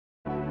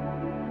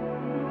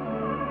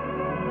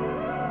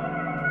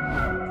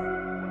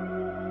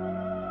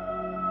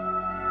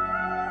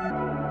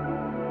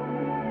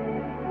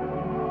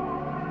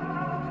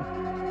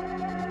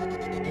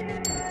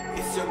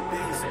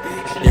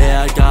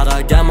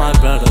gotta get my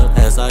bread up.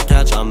 As I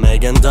catch, I'm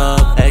making dub.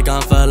 Jeg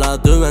kan føle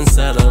at du en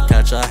setup.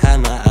 Catcher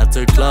henne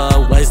etter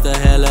club. Waste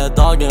hele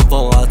dagen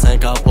for å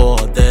tenke på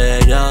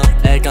deg, ja.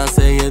 Jeg kan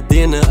se i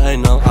dine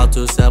øyne at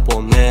du ser på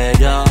meg,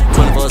 ja.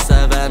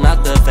 24/7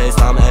 etter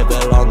FaceTime, jeg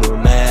vil ha noe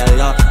mer,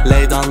 ja.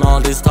 Lay down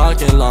all this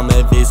talking, la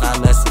meg vise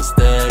neste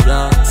steg,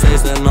 ja.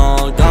 16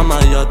 år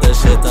gammel, gjør det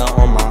shitet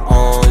on my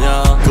own, ja.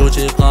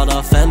 Gucci,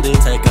 Prada, Fendi,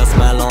 take a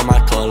smell on my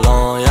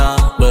cologne, ja.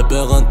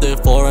 Whipper rundt i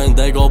foreign,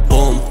 det går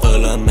boom.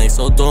 Føler meg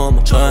så dum.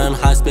 Kjør en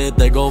high speed,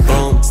 det går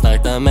boom.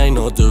 Snakk til meg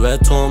når du er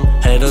tom.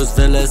 Haters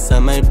ville se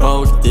meg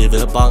broke, de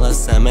vil bare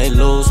se meg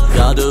loose.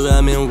 Ja, du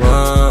er min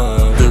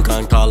world, du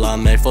kan kalle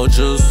meg for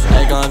juice.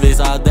 Jeg kan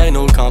vise deg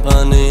noe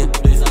company.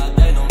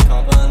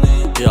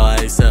 Ja,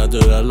 jeg ser du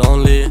er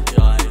lonely.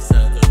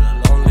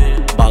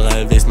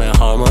 Bare vis meg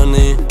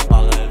harmony.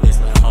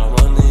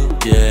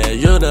 Yeah,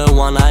 you're the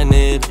one I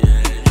need.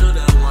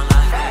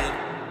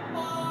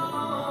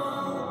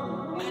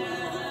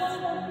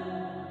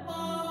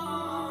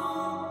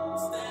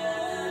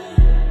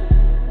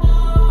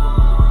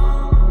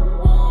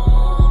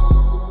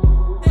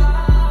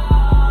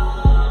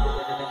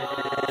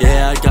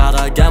 I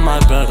gotta get my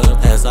bread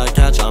up. As I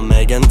catch, I'm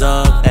making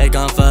dub. Jeg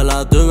kan føle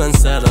at du en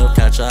setup.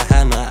 Catcher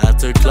henne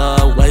etter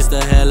club. Waste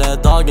hele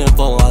dagen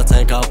for å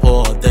tenke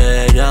på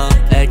deg, ja.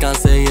 Jeg kan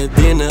se i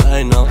dine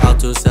øyne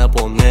at du ser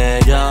på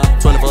meg, ja.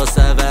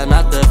 24/7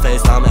 etter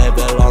FaceTime, jeg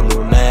vil ha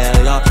noe mer,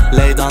 ja.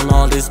 Lay down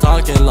all this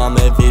talking, la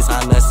meg vise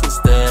neste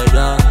steg,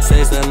 ja.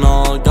 16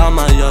 år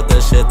gammel, gjør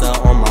det shitet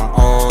on my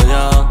own,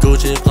 ja.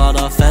 Gucci,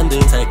 Prada, Fendi,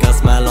 take a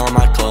smell on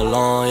my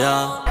cologne,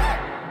 ja.